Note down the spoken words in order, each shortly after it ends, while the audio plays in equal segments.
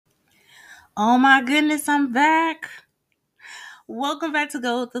Oh my goodness, I'm back. Welcome back to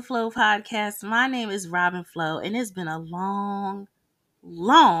Go with the Flow podcast. My name is Robin Flo, and it's been a long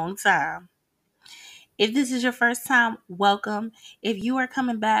time. If this is your first time, welcome. If you are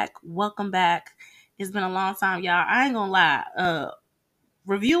coming back, welcome back. It's been a long time, y'all. I ain't gonna lie.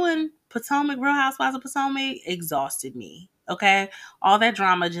 Reviewing Potomac, Real Housewives of Potomac exhausted me. Okay, all that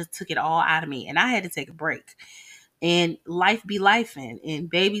drama just took it all out of me, and I had to take a break. And life be lifing, and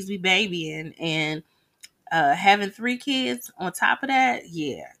babies be babying, and having three kids on top of that,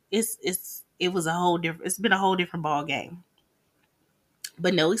 yeah, it was a whole different. It's been a whole different ball game.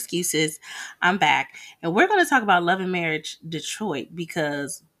 But no excuses. I'm back, and we're going to talk about Love and Marriage Detroit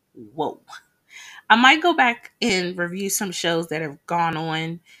because whoa, I might go back and review some shows that have gone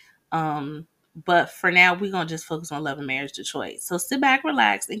on. But for now, we're gonna just focus on Love and Marriage Detroit. So sit back,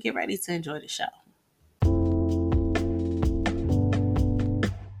 relax, and get ready to enjoy the show.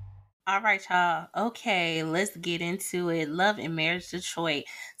 All right, y'all. Okay, let's get into it. Love and Marriage Detroit.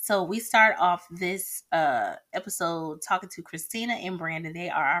 So we start off this episode talking to Christina and Brandon. They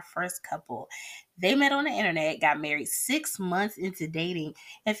are our first couple. They met on the internet, got married 6 months into dating.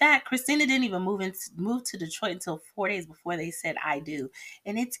 In fact, Christina didn't even move to Detroit until 4 days before they said I do.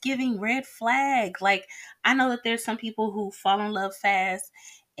 And it's giving red flag. Like, I know that there's some people who fall in love fast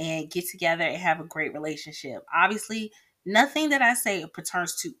and get together and have a great relationship. Obviously, nothing that I say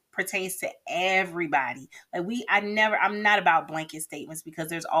pertains to everybody. Like I'm not about blanket statements because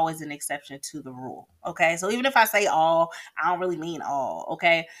there's always an exception to the rule. Okay. So even if I say all, I don't really mean all.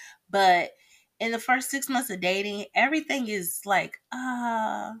 Okay. But in the first 6 months of dating, everything is like,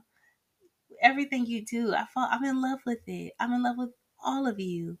 everything you do, I'm in love with it. I'm in love with all of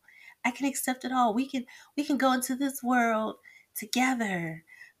you. I can accept it all. We can go into this world together.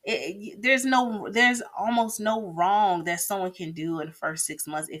 There's almost no wrong that someone can do in the first 6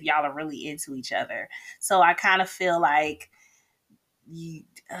 months if y'all are really into each other. So I kind of feel like you,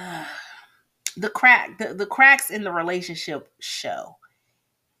 the cracks in the relationship show,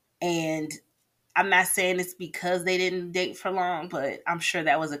 and I'm not saying it's because they didn't date for long, but I'm sure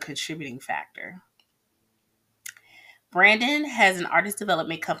that was a contributing factor. Brandon has an artist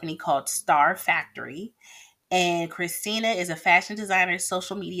development company called Star Factory, and Christina is a fashion designer,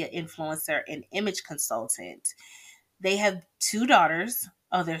 social media influencer, and image consultant. They have two daughters.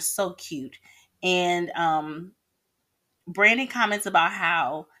 Oh, they're so cute. And Brandon comments about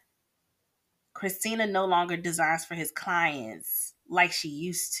how Christina no longer designs for his clients like she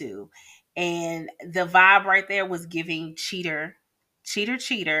used to. And the vibe right there was giving cheater, cheater,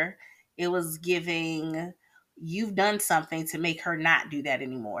 cheater. It was giving you've done something to make her not do that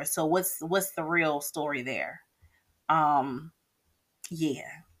anymore. So what's the real story there? Um yeah.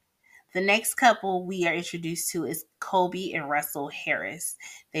 The next couple we are introduced to is Kobe and Russell Harris.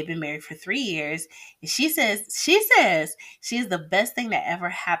 They've been married for 3 years, and she says she is the best thing that ever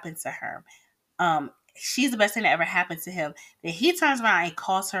happened to her. She's the best thing that ever happened to him. Then he turns around and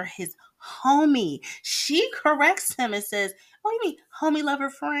calls her his homie. She corrects him and says, "Oh, you mean homie, lover,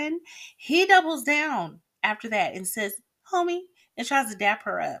 friend?" He doubles down after that and says, "Homie," and tries to dap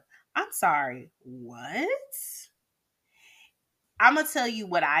her up. I'm sorry, what? I'm gonna tell you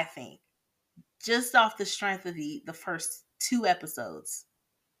what I think just off the strength of the first two episodes.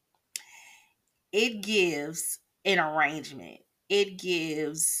 It gives an arrangement. It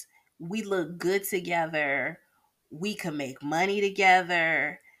gives we look good together. We can make money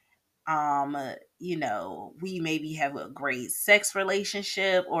together. We maybe have a great sex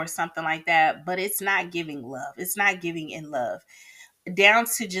relationship or something like that, but it's not giving love. It's not giving in love. Down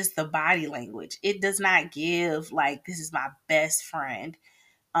to just the body language. It does not give like this is my best friend.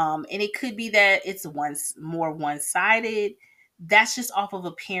 And it could be that it's more one-sided. That's just off of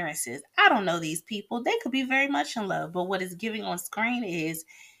appearances. I don't know these people. They could be very much in love, but what is giving on screen is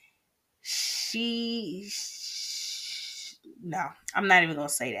no, I'm not even going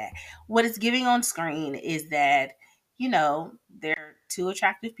to say that. What it's giving on screen is that, they're two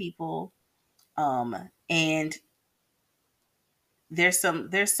attractive people, and there's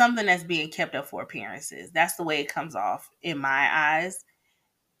something that's being kept up for appearances. That's the way it comes off in my eyes.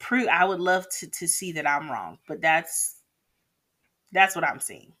 I would love to see that I'm wrong, but that's what I'm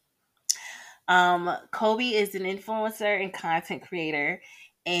seeing. Kobe is an influencer and content creator,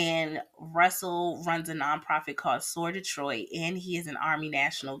 and Russell runs a nonprofit called Soar Detroit, and he is an Army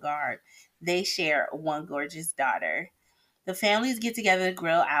National Guard. They share one gorgeous daughter. The families get together to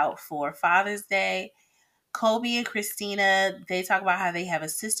grill out for Father's Day. Kobe and Christina, they talk about how they have a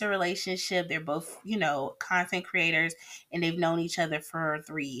sister relationship. They're both, content creators, and they've known each other for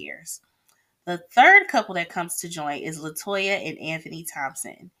 3 years. The third couple that comes to join is Latoya and Anthony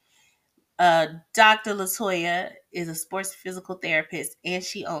Thompson. Dr. Latoya is a sports physical therapist and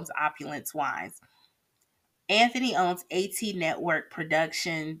she owns Opulence Wines. Anthony owns AT Network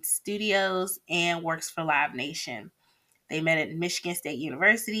Production Studios and works for Live Nation. They met at Michigan State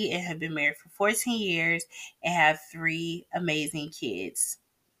University and have been married for 14 years and have three amazing kids.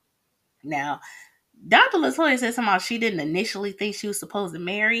 Now, Dr. Latoya said somehow she didn't initially think she was supposed to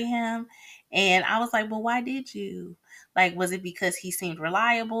marry him. And I was like, well, why did you? Like, was it because he seemed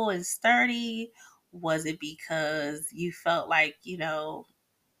reliable and sturdy? Was it because you felt like,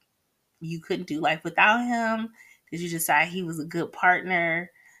 you couldn't do life without him? Did you decide he was a good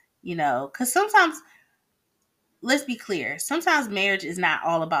partner? Because sometimes, let's be clear, sometimes marriage is not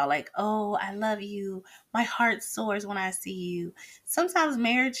all about like, oh, I love you. My heart soars when I see you. Sometimes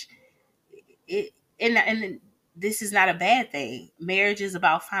marriage it and this is not a bad thing. Marriage is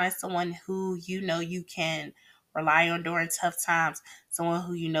about finding someone who you can rely on during tough times, someone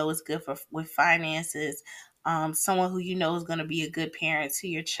who is good for with finances, someone who is going to be a good parent to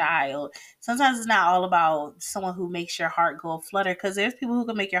your child. Sometimes it's not all about someone who makes your heart go flutter, because there's people who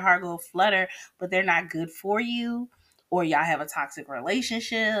can make your heart go flutter, but they're not good for you, or y'all have a toxic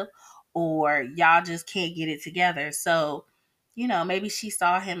relationship, or y'all just can't get it together. So maybe she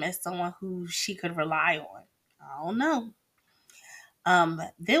saw him as someone who she could rely on. I don't know.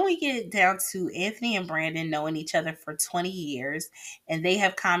 Then we get down to Anthony and Brandon knowing each other for 20 years, and they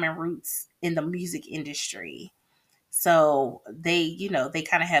have common roots in the music industry. So they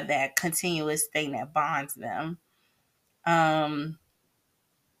kind of have that continuous thing that bonds them. Um,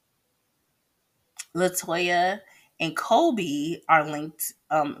 Latoya and Kobe are linked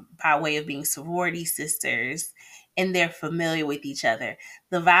by way of being sorority sisters, and they're familiar with each other.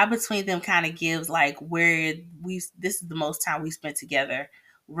 The vibe between them kind of gives like where this is the most time we spent together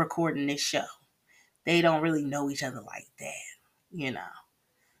recording this show. They don't really know each other like that, you know.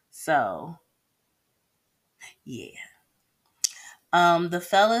 So yeah. The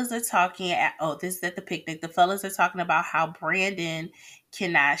fellas are talking at this is at the picnic. The fellas are talking about how Brandon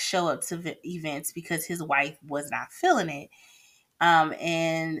cannot show up to events because his wife was not feeling it.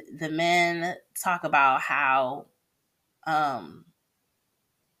 And the men talk about how um,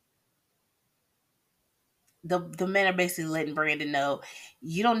 the men are basically letting Brandon know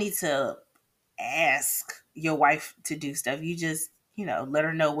you don't need to ask your wife to do stuff. You just let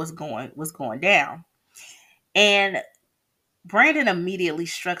her know what's going down. And Brandon immediately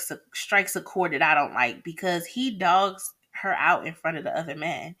strikes a chord that I don't like, because he dogs her out in front of the other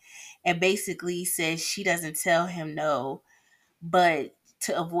men and basically says she doesn't tell him no, but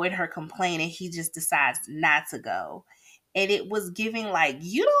to avoid her complaining, he just decides not to go. And it was giving like,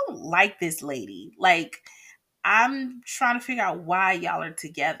 you don't like this lady. Like, I'm trying to figure out why y'all are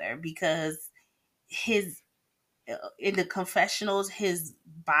together, because his in the confessionals, his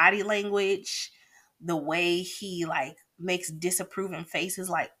body language, the way he like makes disapproving faces,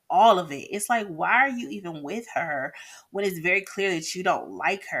 like all of it. It's like, why are you even with her when it's very clear that you don't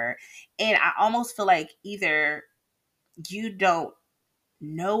like her? And I almost feel like either you don't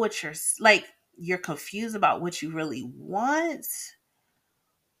know what like you're confused about what you really want.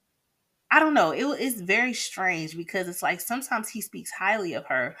 I don't know. It's very strange, because it's like sometimes he speaks highly of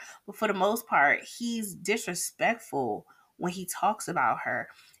her, but for the most part, he's disrespectful when he talks about her,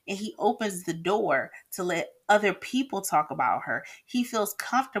 and he opens the door to let other people talk about her. He feels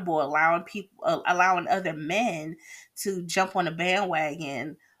comfortable allowing other men to jump on the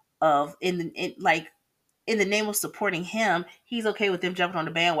bandwagon of in the name of supporting him. He's okay with them jumping on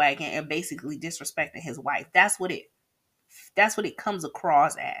the bandwagon and basically disrespecting his wife. That's what it comes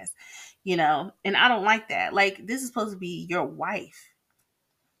across as, and I don't like that. Like, this is supposed to be your wife.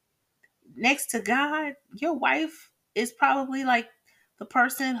 Next to God, your wife is probably like the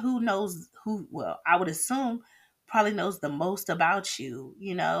person who knows who, well, I would assume probably knows the most about you.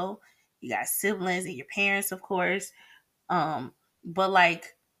 You got siblings and your parents, of course. But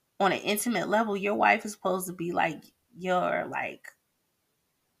like on an intimate level, your wife is supposed to be like your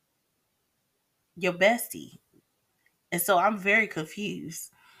bestie. And so I'm very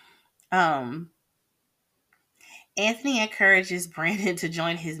confused. Um Anthony encourages Brandon to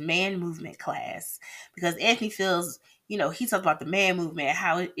join his man movement class, because Anthony feels, he talks about the man movement,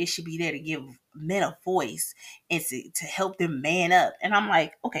 how it should be there to give men a voice and to help them man up. And I'm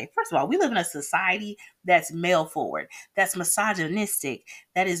like, okay, first of all, we live in a society that's male forward, that's misogynistic,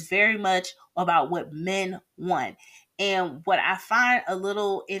 that is very much about what men want. And what I find a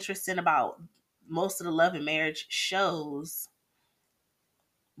little interesting about most of the Love and Marriage shows,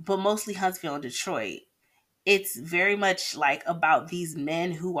 but mostly Huntsville and Detroit, it's very much like about these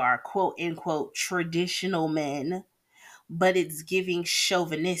men who are quote unquote traditional men, but it's giving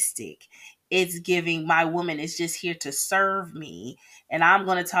chauvinistic. it's giving my woman is just here to serve me, and I'm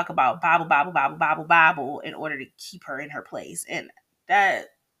going to talk about Bible, Bible, Bible, Bible, Bible in order to keep her in her place. And that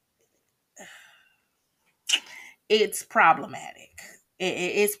it's problematic.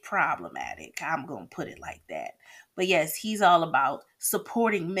 It's problematic. I'm going to put it like that. But yes, he's all about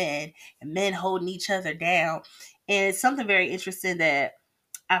supporting men and men holding each other down. And it's something very interesting that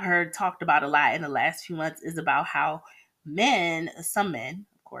I've heard talked about a lot in the last few months is about how some men,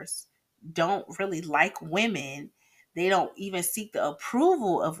 of course, don't really like women. They don't even seek the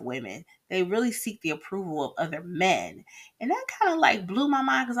approval of women. They really seek the approval of other men. And that kind of like blew my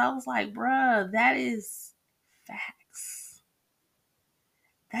mind because I was like, bruh, that is facts.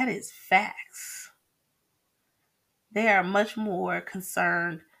 That is facts. They are much more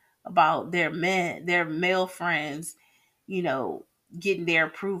concerned about their male friends, you know, getting their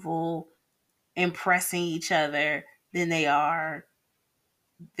approval, impressing each other than they are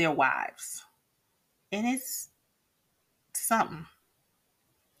their wives. And it's something.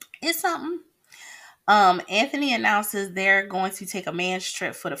 It's something. Anthony announces they're going to take a man's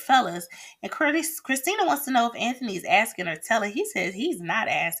trip for the fellas, and Christina wants to know if Anthony's asking or telling. He says he's not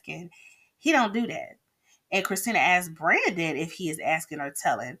asking. He don't do that. And Christina asks Brandon if he is asking or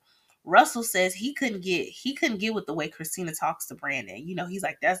telling. Russell says he couldn't get with the way Christina talks to Brandon. You know, he's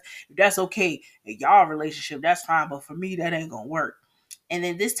like, that's okay in y'all relationship, that's fine, but for me that ain't gonna work. And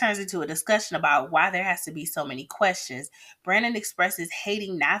then this turns into a discussion about why there has to be so many questions. Brandon expresses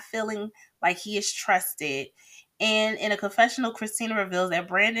hating not feeling like he is trusted. And in a confessional, Christina reveals that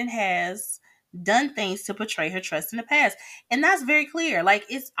Brandon has done things to betray her trust in the past. And that's very clear. Like,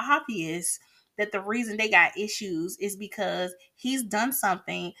 it's obvious that the reason they got issues is because he's done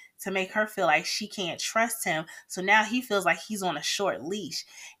something to make her feel like she can't trust him. So now he feels like he's on a short leash.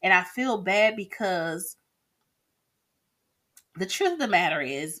 And I feel bad because the truth of the matter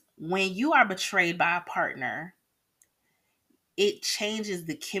is, when you are betrayed by a partner, it changes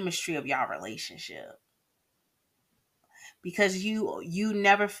the chemistry of y'all relationship because you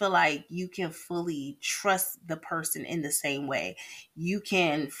never feel like you can fully trust the person in the same way. You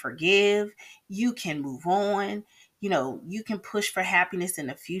can forgive, you can move on, you know, you can push for happiness in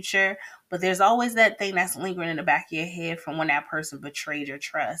the future, but there's always that thing that's lingering in the back of your head from when that person betrayed your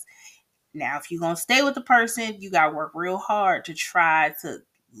trust. Now, if you're going to stay with the person, you got to work real hard to try to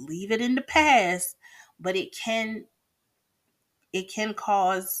leave it in the past, but it can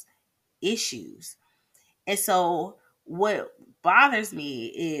cause issues. And so what bothers me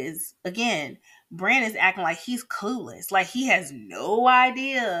is, again, Brandon's acting like he's clueless. Like he has no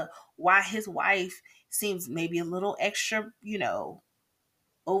idea why his wife seems maybe a little extra,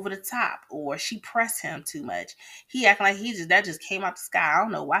 over the top, or she pressed him too much. He acting like that just came out the sky. I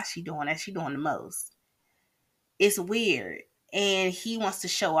don't know why she doing that. She doing the most. It's weird. And he wants to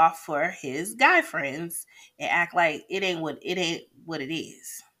show off for his guy friends and act like it ain't what it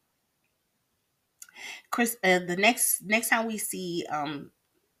is. Chris, the next time we see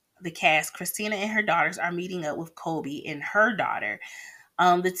the cast, Christina and her daughters are meeting up with Colby and her daughter.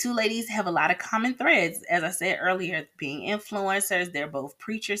 The two ladies have a lot of common threads, as I said earlier, being influencers. They're both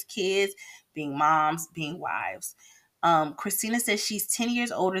preachers' kids, being moms, being wives. Christina says she's 10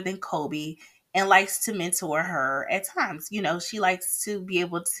 years older than Colby and likes to mentor her at times. You know, she likes to be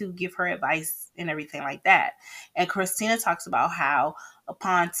able to give her advice and everything like that. And Christina talks about how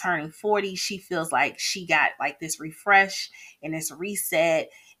upon turning 40, she feels like she got like this refresh and this reset.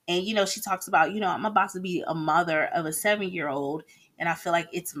 And, she talks about, I'm about to be a mother of a 7-year old, and I feel like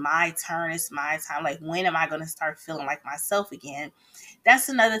it's my turn. It's my time. Like, when am I going to start feeling like myself again? That's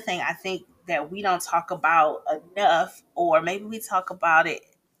another thing I think that we don't talk about enough, or maybe we talk about it.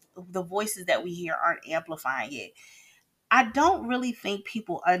 The voices that we hear aren't amplifying it. I don't really think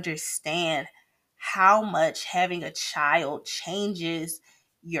people understand how much having a child changes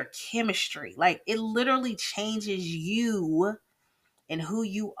your chemistry. Like, it literally changes you and who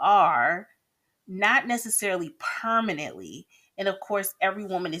you are, not necessarily permanently. And of course, every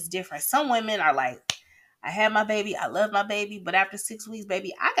woman is different. Some women are like, I had my baby, I love my baby, but after 6 weeks,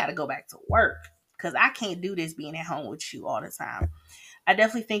 baby, I got to go back to work because I can't do this being at home with you all the time. I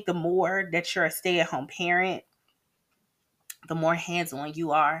definitely think the more that you're a stay at home parent, the more hands on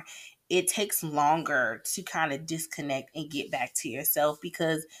you are, it takes longer to kind of disconnect and get back to yourself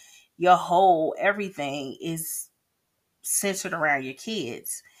because your whole everything is centered around your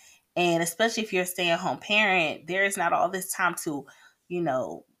kids. And especially if you're a stay-at-home parent, there is not all this time to, you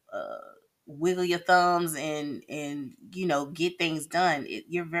know, uh, wiggle your thumbs and get things done.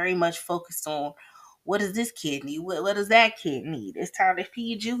 You're very much focused on what does this kid need? What does that kid need? It's time to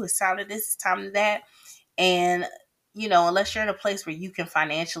feed you. It's time to this. It's time to that. And unless you're in a place where you can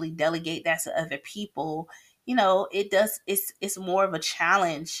financially delegate that to other people, it's more of a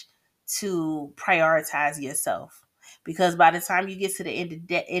challenge to prioritize yourself. Because by the time you get to the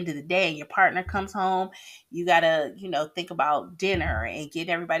end of the day and your partner comes home, you gotta, think about dinner and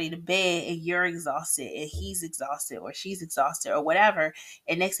getting everybody to bed, and you're exhausted and he's exhausted or she's exhausted or whatever.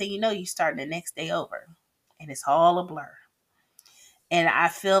 And next thing you know, you start the next day over. And it's all a blur. And I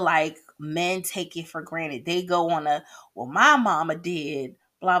feel like men take it for granted. They go on well, my mama did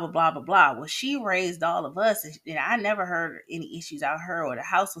blah, blah, blah, blah, blah. Well, she raised all of us, and I never heard any issues out of her, or the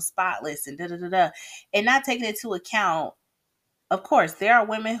house was spotless and da da da da. And not taking into account, of course, there are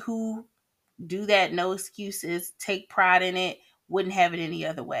women who do that, no excuses, take pride in it, wouldn't have it any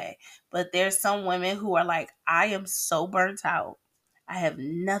other way. But there's some women who are like, I am so burnt out. I have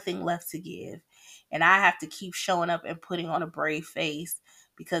nothing left to give. And I have to keep showing up and putting on a brave face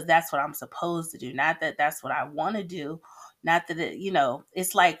because that's what I'm supposed to do. Not that that's what I want to do. Not that,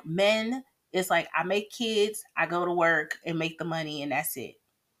 it's like men, it's like I make kids, I go to work and make the money, and that's it.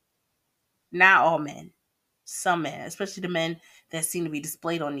 Not all men. Some men, especially the men that seem to be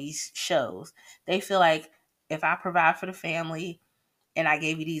displayed on these shows, they feel like if I provide for the family and I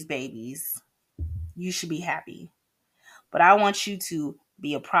gave you these babies, you should be happy. But I want you to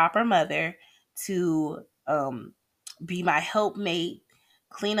be a proper mother, to be my helpmate,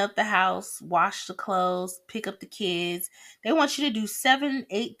 clean up the house, wash the clothes, pick up the kids. They want you to do 7,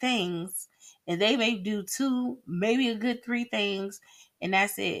 8 things, and they may do 2, maybe a good 3 things, and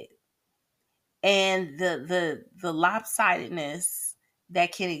that's it. And the lopsidedness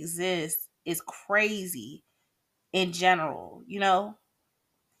that can exist is crazy in general.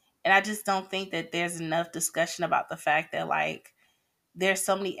 And I just don't think that there's enough discussion about the fact that, like, there's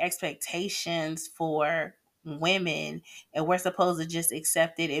so many expectations for women, and we're supposed to just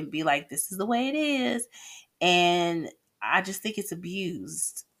accept it and be like, this is the way it is. And I just think it's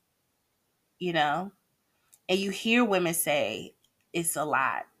abused, you know and you hear women say, it's a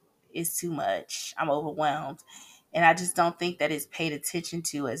lot, it's too much, I'm overwhelmed. And I just don't think that it's paid attention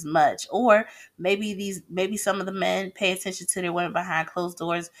to as much. Or maybe some of the men pay attention to their women behind closed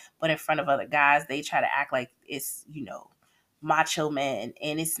doors, but in front of other guys they try to act like it's, macho men,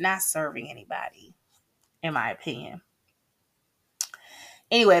 and it's not serving anybody, in my opinion.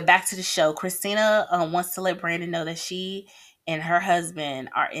 Anyway, back to the show. Christina wants to let Brandon know that she and her husband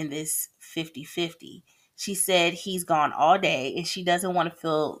are in this 50-50. She said he's gone all day and she doesn't want to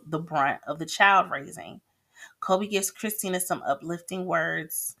feel the brunt of the child raising. Kobe gives Christina some uplifting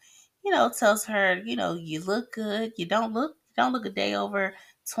words, tells her, you look good. You don't look a day over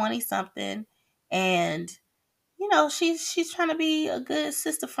 20 something. And, she's trying to be a good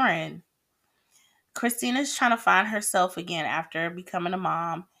sister friend. Christina's trying to find herself again after becoming a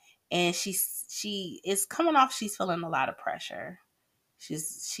mom, and she is coming off. She's feeling a lot of pressure.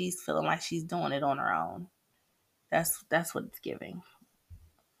 She's feeling like she's doing it on her own. That's what it's giving.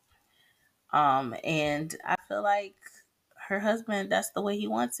 And I feel like her husband, that's the way he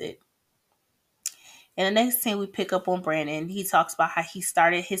wants it. And the next thing we pick up on Brandon, he talks about how he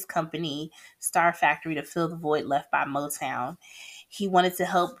started his company, Star Factory, to fill the void left by Motown. He wanted to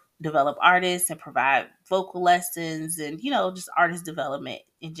help develop artists and provide vocal lessons and, just artist development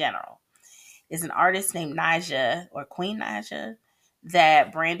in general. Is an artist named Naija, or Queen Naija,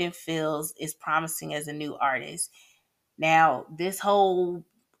 that Brandon feels is promising as a new artist. Now, this whole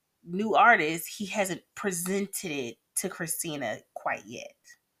new artist, he hasn't presented it to Christina quite yet.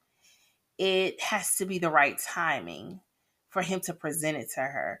 It has to be the right timing for him to present it to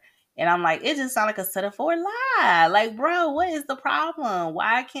her. And I'm like, it just sounds like a setup for a lie. Like, bro, what is the problem?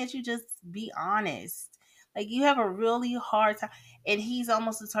 Why can't you just be honest? Like, you have a really hard time. And he's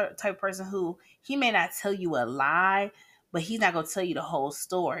almost the type of person who, he may not tell you a lie, but he's not going to tell you the whole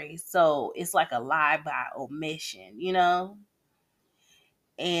story. So it's like a lie by omission.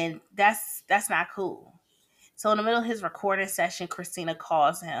 And that's not cool. So in the middle of his recording session, Christina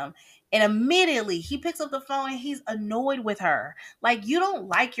calls him, and immediately he picks up the phone and he's annoyed with her. Like, you don't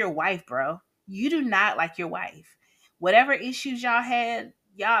like your wife, bro. You do not like your wife. Whatever issues y'all had,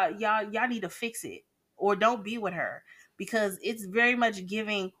 y'all need to fix it, or don't be with her, because it's very much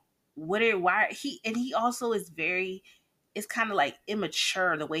giving why he also is very, it's kind of like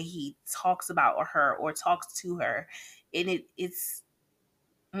immature the way he talks about her or talks to her. And it's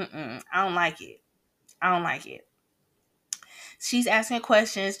I don't like it. I don't like it. She's asking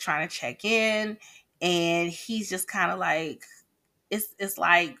questions, trying to check in, and he's just kind of like, it's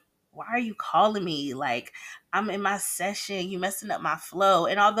like, why are you calling me? Like, I'm in my session, you messing up my flow.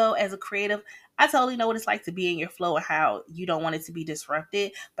 And although as a creative, I totally know what it's like to be in your flow and how you don't want it to be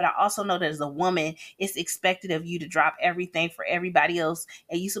disrupted. But I also know that as a woman, it's expected of you to drop everything for everybody else.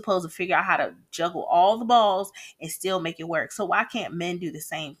 And you supposed to figure out how to juggle all the balls and still make it work. So why can't men do the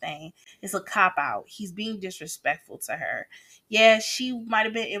same thing? It's a cop out. He's being disrespectful to her. Yeah, she might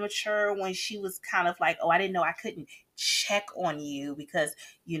have been immature when she was kind of like, oh, I didn't know I couldn't check on you because,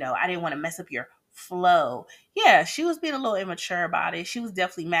 I didn't want to mess up your flow. Yeah, she was being a little immature about it. She was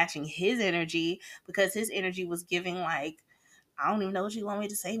definitely matching his energy because his energy was giving like, I don't even know what you want me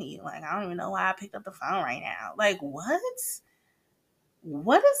to say to you. Like, I don't even know why I picked up the phone right now. Like, what?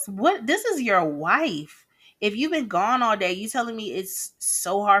 What? This is your wife. If you've been gone all day, you telling me it's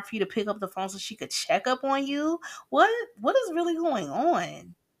so hard for you to pick up the phone so she could check up on you? What is really going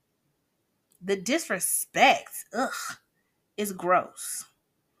on? The disrespect, ugh, is gross.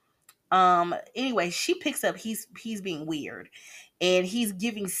 Anyway, she picks up he's being weird and he's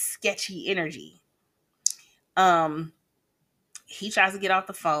giving sketchy energy. Um he tries to get off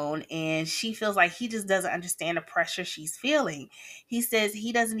the phone and she feels like he just doesn't understand the pressure she's feeling. He says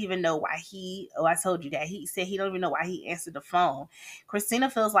he doesn't even know why I told you that. He said he don't even know why he answered the phone. Christina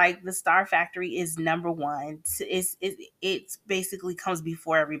feels like the Star Factory is number one. It's basically comes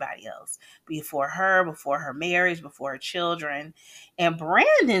before everybody else, before her marriage, before her children. And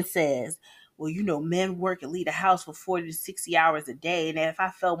Brandon says, well, men work and leave the house for 40 to 60 hours a day. And if I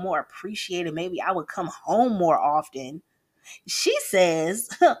felt more appreciated, maybe I would come home more often. She says,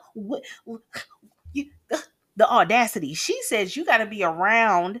 the audacity. She says you got to be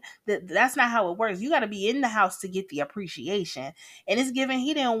around. That's not how it works. You got to be in the house to get the appreciation. And it's given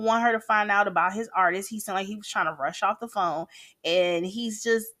he didn't want her to find out about his artist. He sounded like he was trying to rush off the phone, and he's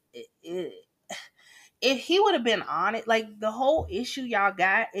just. If he would have been honest, like the whole issue y'all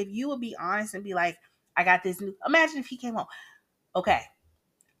got, if you would be honest and be like, I got this new. Imagine if he came home. Okay,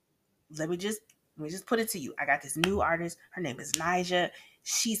 let me just put it to you. I got this new artist. Her name is Nija.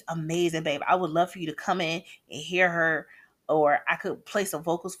 She's amazing, babe. I would love for you to come in and hear her, or I could play some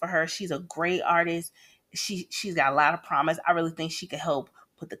vocals for her. She's a great artist. She's got a lot of promise. I really think she could help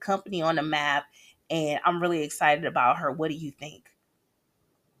put the company on the map, and I'm really excited about her. What do you think?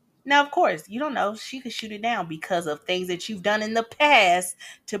 Now, of course, you don't know. She could shoot it down because of things that you've done in the past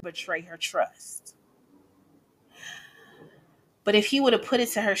to betray her trust. But if he would have put it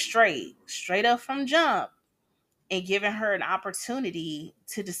to her straight up from jump, and giving her an opportunity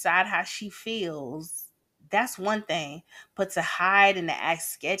to decide how she feels, that's one thing. But to hide and to act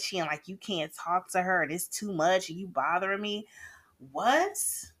sketchy and like you can't talk to her and it's too much and you bothering me, what?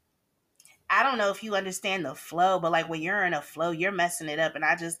 I don't know if you understand the flow, but like when you're in a flow, you're messing it up. And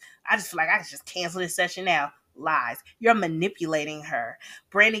I just feel like I just cancel this session now. Lies. You're manipulating her.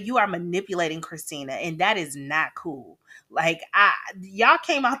 Brandon, you are manipulating Christina, and that is not cool. Like y'all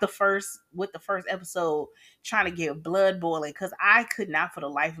came out the first episode trying to get blood boiling because I could not for the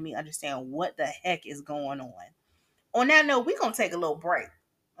life of me understand what the heck is going on. On that note, we're gonna take a little break.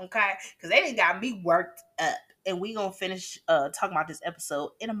 Okay? Because they didn't got me worked up. And we gonna finish talking about this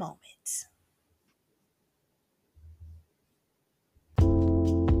episode in a moment.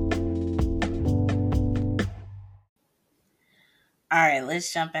 All right,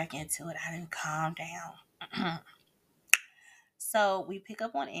 let's jump back into it. I didn't calm down. So we pick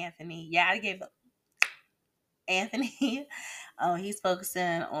up on Anthony. Yeah, I gave Anthony. He's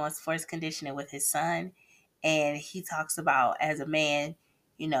focusing on sports conditioning with his son, and he talks about as a man,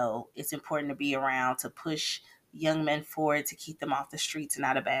 it's important to be around to push young men forward to keep them off the streets and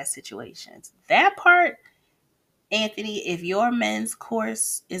out of bad situations. That part, Anthony, if your men's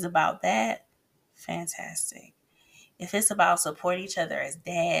course is about that, fantastic. If it's about supporting each other as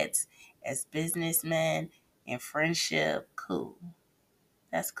dads, as businessmen, in friendship, cool.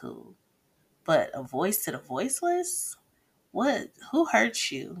 That's cool. But a voice to the voiceless? What? Who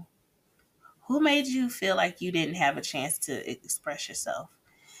hurt you? Who made you feel like you didn't have a chance to express yourself?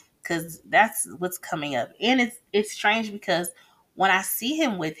 Because that's what's coming up. And it's strange because when I see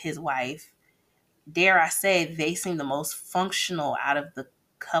him with his wife, dare I say, they seem the most functional out of the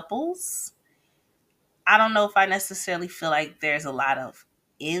couples. I don't know if I necessarily feel like there's a lot of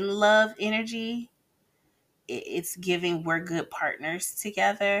in love energy. It's giving we're good partners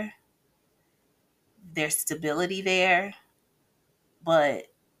together. There's stability there, but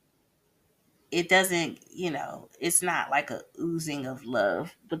it doesn't, it's not like a oozing of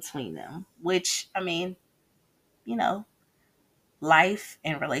love between them, which, I mean, you know, life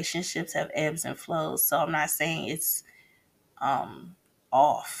and relationships have ebbs and flows. So I'm not saying it's um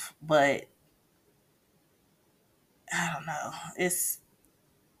off, but I don't know.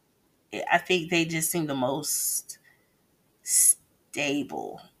 I think they just seem the most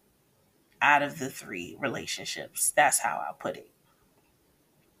stable out of the three relationships. That's how I'll put it.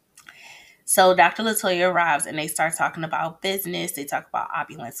 So Dr. Latoya arrives and they start talking about business. They talk about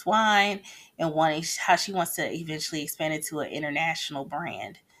Opulence Wine and wanting how she wants to eventually expand it to an international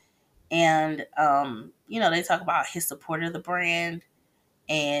brand. And they talk about his support of the brand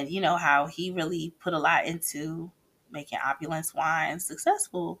and how he really put a lot into making Opulence Wine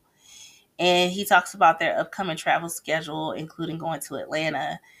successful. And he talks about their upcoming travel schedule, including going to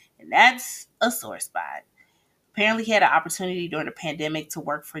Atlanta, and that's a sore spot. Apparently, he had an opportunity during the pandemic to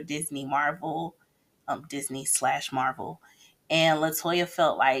work for Disney/Marvel. And Latoya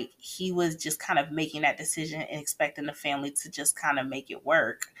felt like he was just kind of making that decision and expecting the family to just kind of make it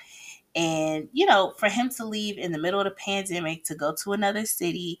work. And, for him to leave in the middle of the pandemic to go to another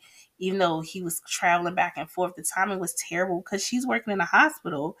city, even though he was traveling back and forth, the timing was terrible because she's working in a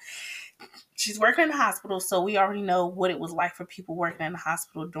hospital. She's working in the hospital, so we already know what it was like for people working in the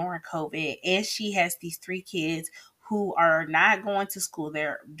hospital during COVID. And she has these three kids who are not going to school,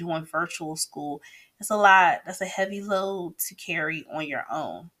 they're doing virtual school. It's a lot. That's a heavy load to carry on your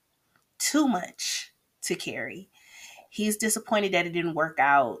own. Too much to carry. He's disappointed that it didn't work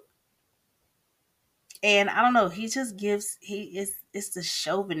out. And I don't know, he just gives he is it's the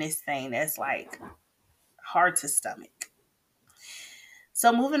chauvinist thing that's like hard to stomach.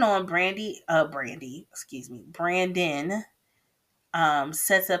 So moving on, Brandon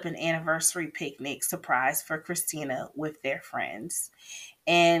sets up an anniversary picnic surprise for Christina with their friends.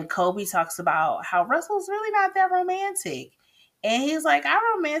 And Kobe talks about how Russell's really not that romantic. And he's like, I'm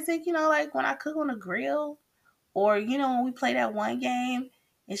romantic, like when I cook on the grill or, when we play that one game.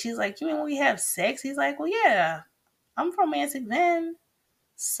 And she's like, you mean when we have sex? He's like, well, yeah, I'm romantic then.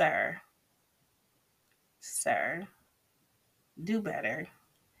 Sir, sir, do better.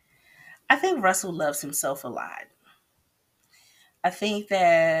 I think Russell loves himself a lot. I think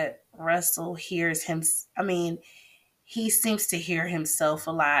that Russell hears him. I mean, he seems to hear himself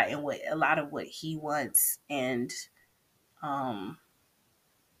a lot and what a lot of what he wants, and um,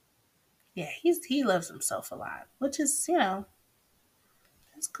 yeah, he loves himself a lot, which is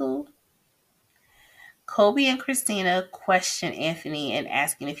that's cool. Kobe and Christina question Anthony and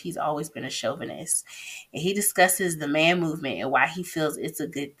asking if he's always been a chauvinist, and he discusses the man movement and why he feels it's a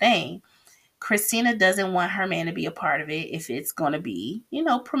good thing. Christina doesn't want her man to be a part of it if it's going to be,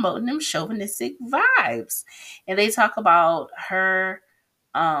 promoting them chauvinistic vibes. And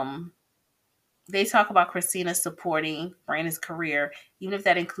um, they talk about Christina supporting Brandon's career, even if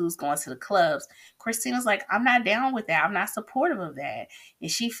that includes going to the clubs. Christina's like, I'm not down with that. I'm not supportive of that.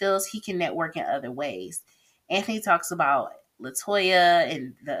 And she feels he can network in other ways. Anthony talks about Latoya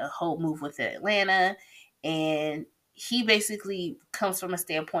and the whole move with Atlanta. And he basically comes from a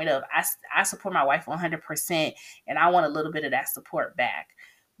standpoint of, I support my wife 100% and I want a little bit of that support back.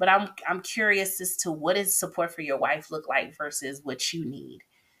 But I'm curious as to what does support for your wife look like versus what you need,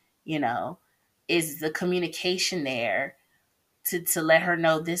 you know? Is the communication there to let her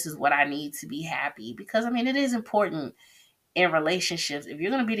know this is what I need to be happy? Because I mean, it is important in relationships. If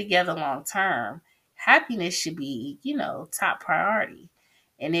you're going to be together long term, happiness should be, top priority.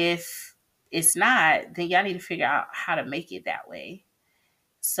 And if it's not, then y'all need to figure out how to make it that way.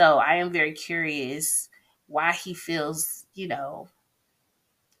 So I am very curious why he feels, I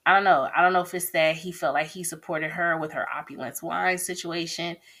don't know. I don't know if it's that he felt like he supported her with her opulence wine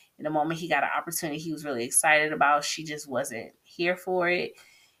situation. In the moment he got an opportunity he was really excited about, she just wasn't here for it.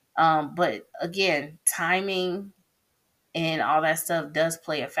 But again, timing and all that stuff does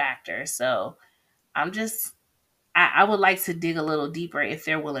play a factor. So I'm just, I would like to dig a little deeper if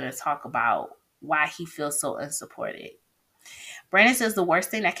they're willing to talk about why he feels so unsupported. Brandon says the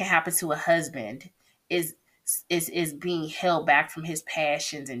worst thing that can happen to a husband is is being held back from his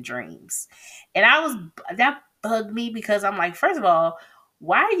passions and dreams. And that bugged me because I'm like, first of all,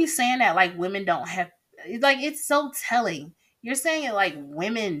 why are you saying that like women don't have, like it's so telling. You're saying it like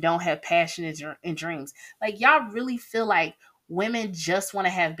women don't have passion and dreams. Like y'all really feel like women just want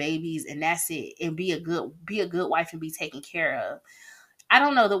to have babies and that's it and be a good wife and be taken care of. I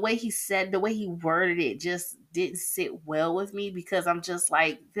don't know, the way he worded it just didn't sit well with me because I'm just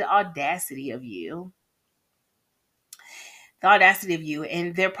like, the audacity of you. The audacity of you.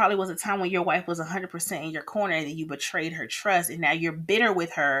 And there probably was a time when your wife was 100% in your corner and you betrayed her trust. And now you're bitter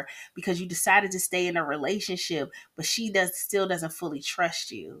with her because you decided to stay in a relationship, but she still doesn't fully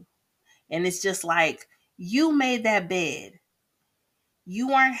trust you. And it's just like, you made that bed. You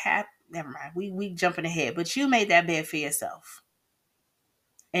weren't happy. Never mind. We jumping ahead, but you made that bed for yourself.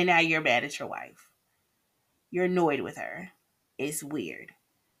 And now you're mad at your wife. You're annoyed with her. It's weird.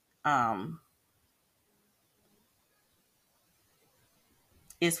 Um,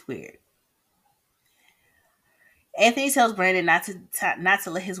 it's weird. Anthony tells Brandon not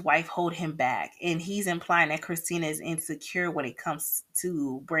to let his wife hold him back, and he's implying that Christina is insecure when it comes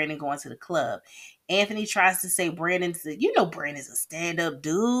to Brandon going to the club. Anthony tries to say Brandon's a stand up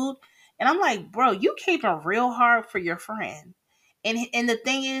dude, and I'm like, bro, you caping real hard for your friend, and the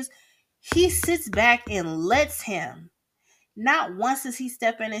thing is, he sits back and lets him. Not once does he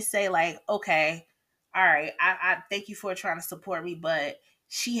step in and say, like, okay, all right, I thank you for trying to support me, but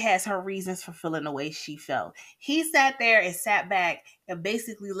she has her reasons for feeling the way she felt. He sat there and sat back and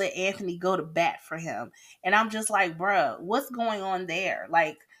basically let Anthony go to bat for him. And I'm just like, bruh, what's going on there?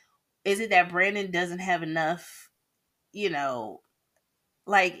 Like, is it that Brandon doesn't have enough, you know,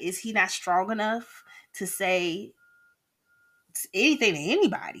 like, is he not strong enough to say anything to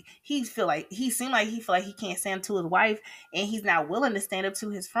anybody? He feel like he can't stand up to his wife, and he's not willing to stand up to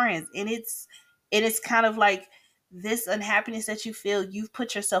his friends. And it's kind of like this unhappiness that you feel, you've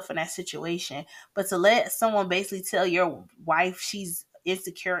put yourself in that situation. But to let someone basically tell your wife she's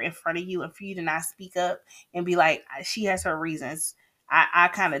insecure in front of you, and for you to not speak up and be like, she has her reasons. I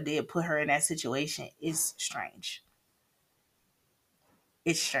kind of did put her in that situation. Is strange.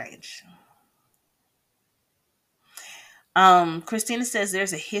 It's strange. Christina says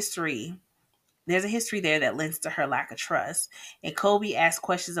there's a history there that lends to her lack of trust. And Kobe asked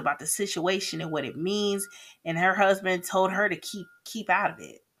questions about the situation and what it means, and her husband told her to keep out of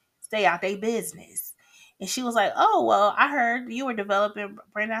it, stay out their business. And she was like, "Oh well, Brandon. I heard you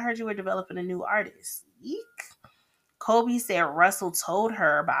were developing a new artist." Eek. Kobe said Russell told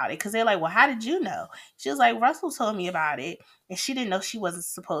her about it because they're like, "Well, how did you know?" She was like, "Russell told me about it, and she didn't know she wasn't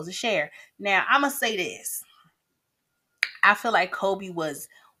supposed to share." Now I'm gonna say this: I feel like Kobe was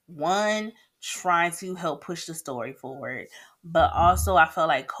one trying to help push the story forward, but also I felt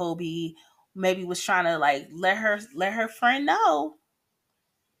like Kobe maybe was trying to like let her friend know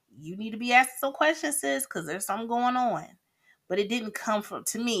you need to be asking some questions, sis, because there's something going on. But it didn't come from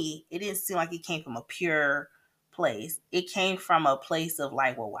to me. It didn't seem like it came from a pure place. It came from a place of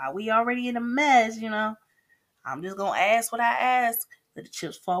like, well, why we already in a mess, I'm just gonna ask what I ask. Let the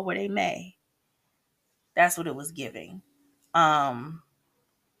chips fall where they may. That's what it was giving. Um,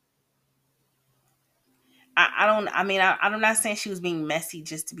 I don't. I mean, I'm not saying she was being messy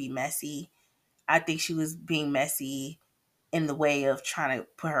just to be messy. I think she was being messy in the way of trying to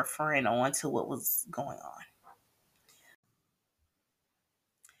put her friend on to what was going on.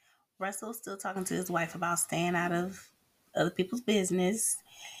 Russell's still talking to his wife about staying out of other people's business,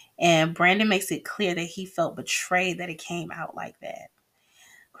 and Brandon makes it clear that he felt betrayed that it came out like that.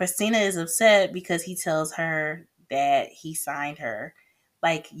 Christina is upset because he tells her that he signed her.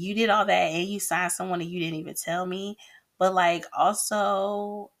 Like, you did all that and you signed someone and you didn't even tell me. But like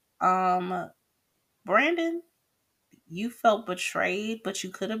also, Brandon, you felt betrayed, but you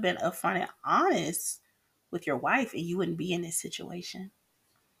could have been upfront and honest with your wife and you wouldn't be in this situation.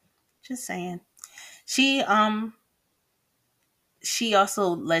 Just saying. She um she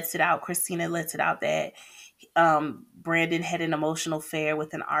also lets it out, Christina lets it out that Brandon had an emotional affair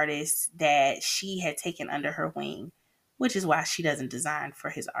with an artist that she had taken under her wing, which is why she doesn't design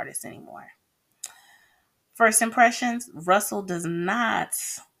for his artist anymore. First impressions, Russell does not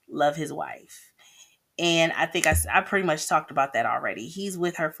love his wife. And I think I pretty much talked about that already. He's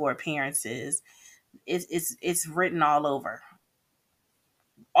with her for appearances. It's written all over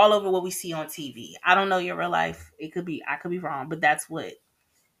what we see on TV. I don't know your real life. I could be wrong, but that's what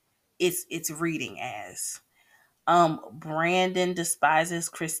it's reading as. Brandon despises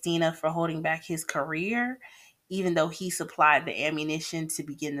Christina for holding back his career, even though he supplied the ammunition to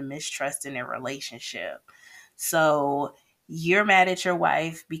begin the mistrust in their relationship. So you're mad at your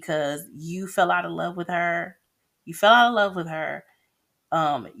wife because you fell out of love with her. You fell out of love with her.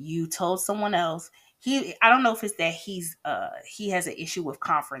 You told someone else. I don't know if it's that he has an issue with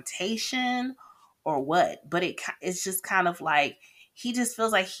confrontation or what, but it's just kind of like he just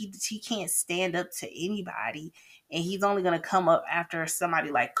feels like he can't stand up to anybody, and he's only gonna come up after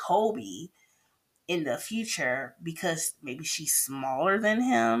somebody like Kobe in the future because maybe she's smaller than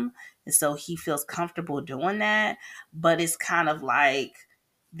him, and so he feels comfortable doing that. But it's kind of like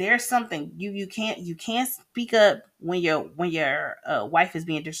there's something you can't speak up when your wife is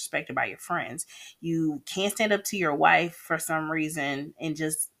being disrespected by your friends. You can't stand up to your wife for some reason and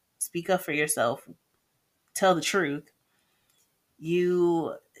just speak up for yourself, tell the truth.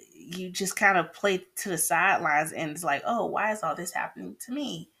 You just kind of play to the sidelines, and it's like, oh, why is all this happening to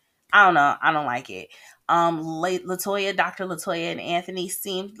me? I don't know. I don't like it. Dr. Latoya and Anthony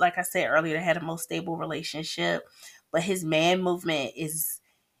seemed, like I said earlier, they had a most stable relationship, but his man movement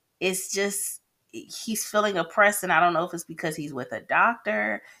it's just he's feeling oppressed, and I don't know if it's because he's with a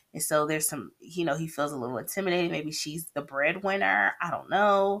doctor, and so there's some, he feels a little intimidated. Maybe she's the breadwinner. I don't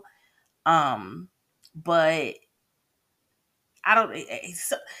know. But I don't.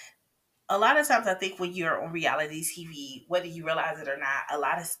 It's, a lot of times, I think when you're on reality TV, whether you realize it or not, a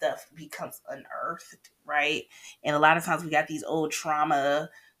lot of stuff becomes unearthed, right? And a lot of times, we got these old trauma,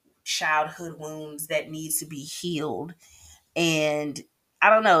 childhood wounds that needs to be healed, and I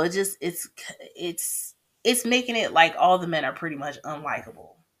don't know. It's making it like all the men are pretty much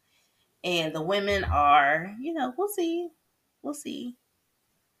unlikable, and the women are, we'll see, we'll see.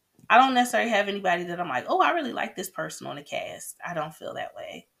 I don't necessarily have anybody that I'm like, oh, I really like this person on the cast. I don't feel that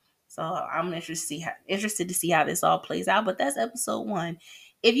way. So I'm interested to see how this all plays out. But that's episode 1.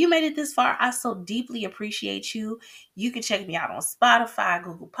 If you made it this far, I so deeply appreciate you. You can check me out on Spotify,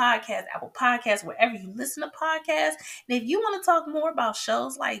 Google Podcasts, Apple Podcasts, wherever you listen to podcasts. And if you want to talk more about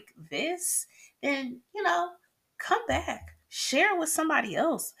shows like this, then, come back. Share it with somebody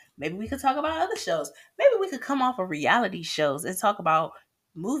else. Maybe we could talk about other shows. Maybe we could come off of reality shows and talk about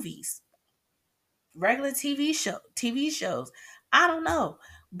movies, regular TV shows. I don't know.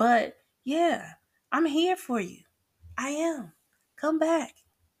 But yeah, I'm here for you. I am. Come back.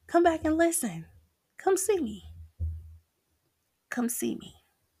 Come back and listen. Come see me. Come see me.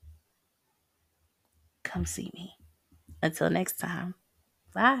 Come see me. Until next time.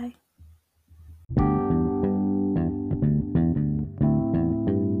 Bye.